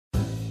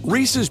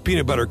Reese's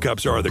peanut butter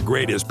cups are the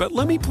greatest, but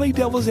let me play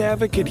devil's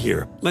advocate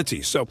here. Let's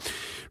see. So,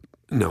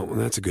 no,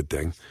 that's a good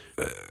thing.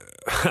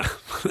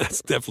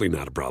 That's definitely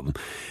not a problem.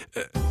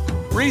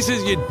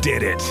 Reese's, you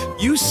did it.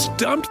 You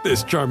stumped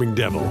this charming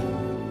devil.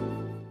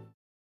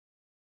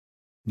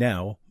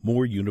 Now,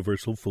 more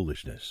universal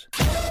foolishness.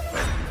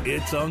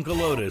 It's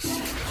Uncle Otis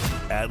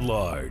at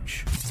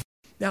Large.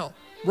 Now,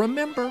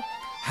 remember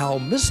how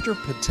Mr.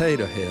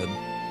 Potato Head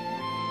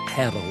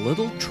had a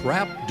little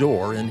trap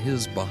door in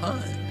his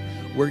behind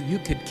where you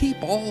could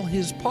keep all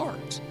his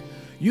parts.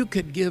 You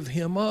could give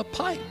him a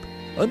pipe,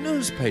 a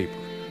newspaper,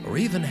 or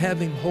even have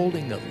him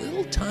holding a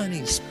little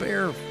tiny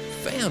spare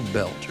fan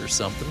belt or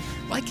something,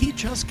 like he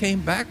just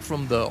came back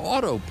from the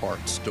auto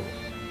parts store.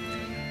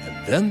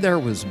 And then there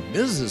was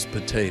Mrs.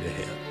 Potato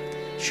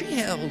Head. She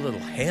had a little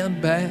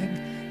handbag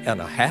and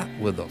a hat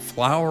with a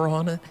flower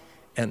on it,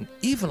 and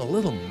even a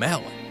little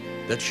mallet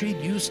that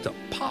she'd used to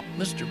pop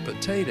Mr.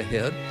 Potato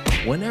Head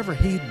whenever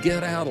he'd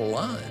get out of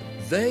line.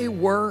 They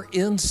were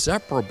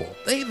inseparable.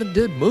 They even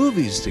did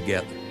movies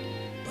together.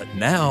 But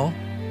now,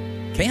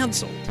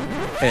 canceled,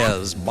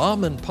 as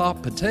Mom and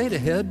Pop Potato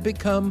Head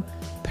become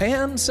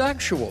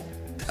pansexual.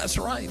 That's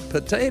right,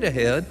 Potato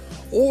Head,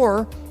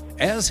 or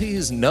as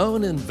he's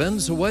known in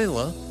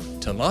Venezuela,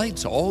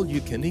 tonight's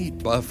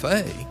all-you-can-eat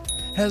buffet,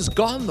 has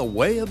gone the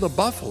way of the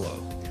buffalo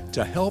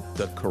to help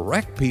the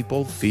correct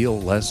people feel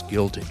less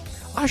guilty.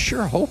 I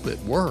sure hope it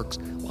works,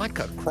 like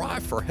a cry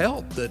for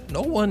help that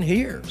no one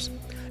hears.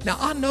 Now,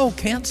 I know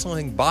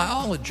canceling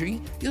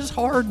biology is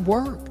hard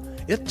work.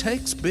 It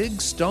takes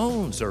big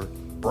stones or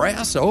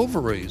brass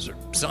ovaries or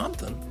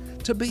something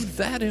to be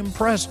that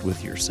impressed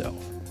with yourself.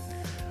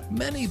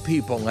 Many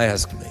people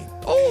ask me,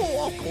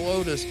 "Oh, Uncle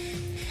Otis,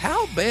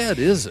 how bad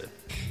is it?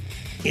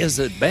 Is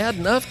it bad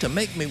enough to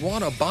make me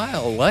want to buy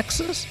a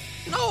Lexus?"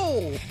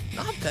 No,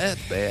 not that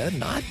bad,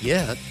 not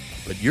yet.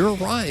 But you're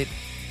right.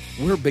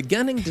 We're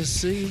beginning to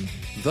see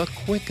the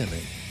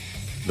quickening,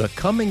 the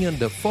coming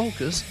into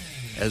focus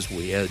as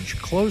we edge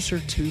closer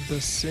to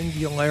the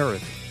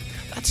singularity.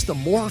 That's the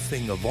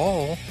morphing of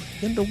all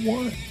into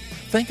one.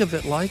 Think of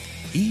it like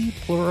E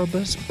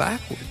pluribus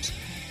backwards.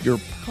 Your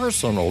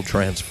personal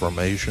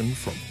transformation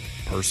from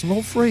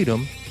personal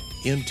freedom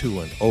into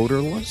an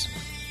odorless,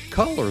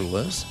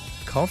 colorless,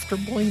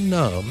 comfortably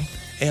numb,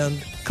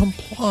 and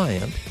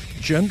compliant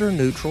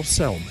gender-neutral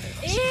cell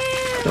mass.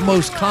 The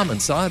most common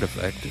side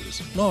effect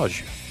is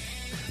nausea.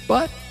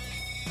 But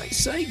they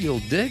say you'll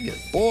dig it.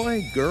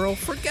 Boy, girl,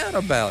 forget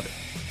about it.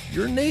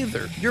 You're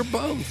neither. You're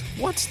both.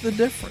 What's the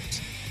difference?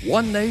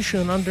 One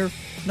nation under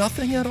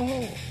nothing at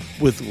all,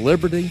 with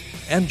liberty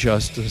and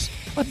justice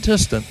a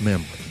distant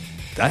memory.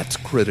 That's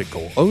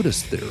critical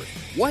Otis theory.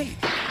 Wait,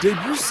 did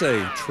you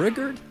say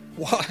triggered?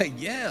 Why,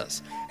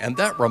 yes. And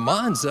that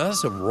reminds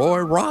us of Roy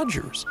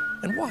Rogers.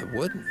 And why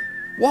wouldn't it?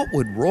 What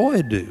would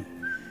Roy do?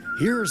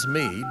 Here's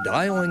me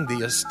dialing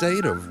the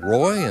estate of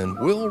Roy and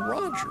Will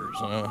Rogers,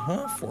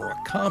 for a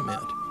comment.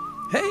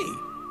 Hey,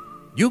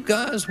 you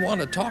guys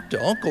want to talk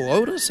to Uncle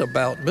Otis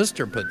about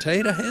Mr.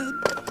 Potato Head?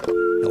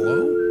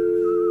 Hello?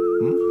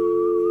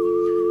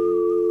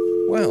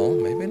 Well,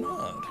 maybe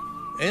not.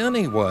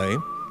 Anyway,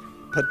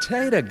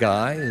 Potato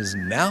Guy is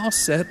now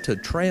set to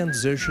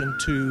transition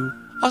to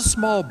a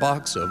small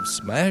box of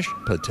smashed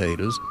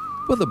potatoes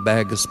with a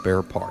bag of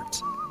spare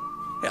parts.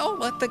 Hell,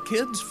 let the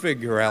kids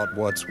figure out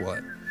what's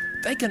what.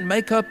 They can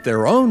make up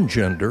their own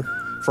gender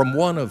from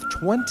one of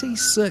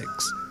 26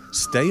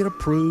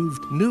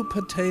 state-approved new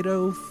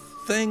potato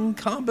thing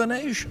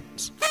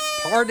combinations.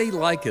 Party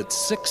like it's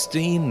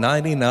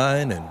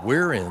 $16.99 and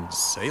we're in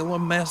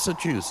Salem,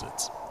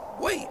 Massachusetts.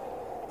 Wait,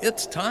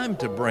 it's time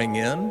to bring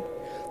in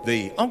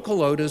the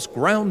Uncle Otis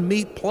ground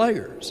meat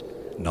players.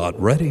 Not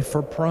ready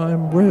for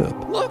prime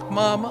rib. Look,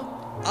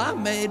 Mama, I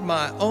made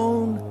my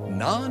own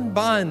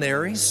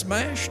non-binary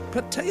smashed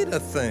potato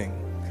thing.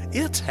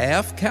 It's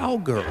half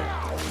cowgirl,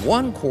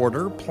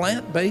 1/4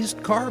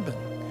 plant-based carbon,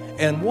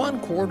 and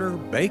 1/4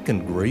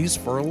 bacon grease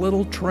for a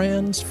little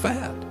trans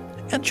fat,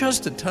 and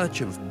just a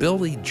touch of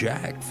Billy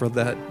Jack for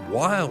that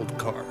wild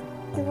card.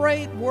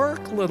 Great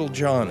work, little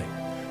Johnny.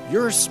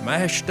 Your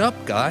smashed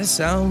up guy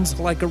sounds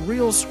like a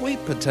real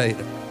sweet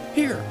potato.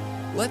 Here,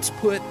 let's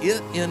put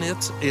it in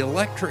its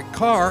electric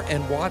car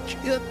and watch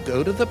it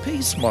go to the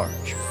Peace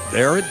March.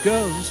 There it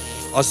goes,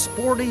 a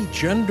sporty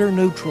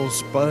gender-neutral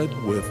spud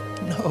with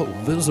no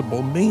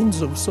visible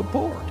means of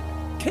support.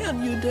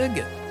 Can you dig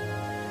it?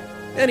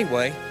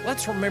 Anyway,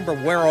 let's remember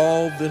where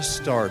all this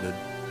started,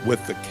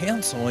 with the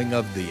canceling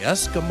of the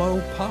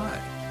Eskimo pie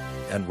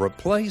and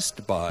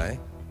replaced by,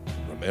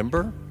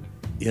 remember,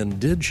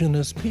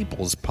 Indigenous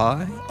Peoples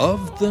Pie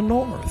of the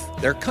North.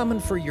 They're coming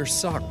for your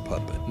sock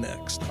puppet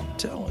next, I'm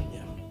telling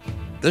you.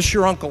 This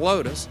your Uncle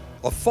Otis,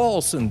 a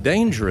false and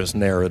dangerous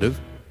narrative,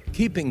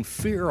 keeping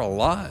fear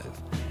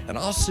alive. And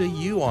I'll see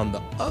you on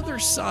the other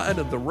side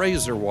of the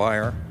razor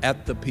wire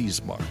at the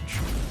Peace March.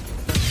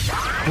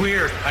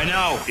 Weird, I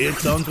know.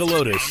 It's Uncle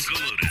Otis.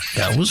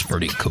 That was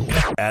pretty cool.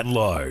 At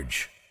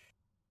Large.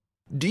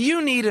 Do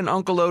you need an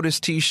Uncle Otis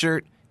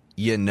t-shirt?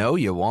 You know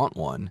you want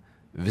one.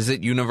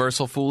 Visit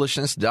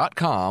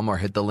universalfoolishness.com or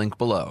hit the link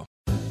below.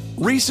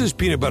 Reese's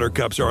Peanut Butter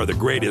Cups are the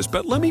greatest,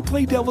 but let me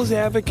play devil's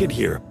advocate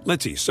here.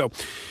 Let's see. So,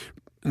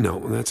 no,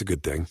 that's a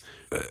good thing.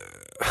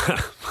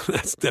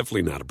 That's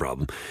definitely not a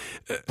problem.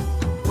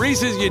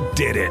 Reese's, you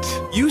did it.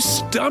 You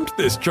stumped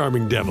this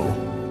charming devil.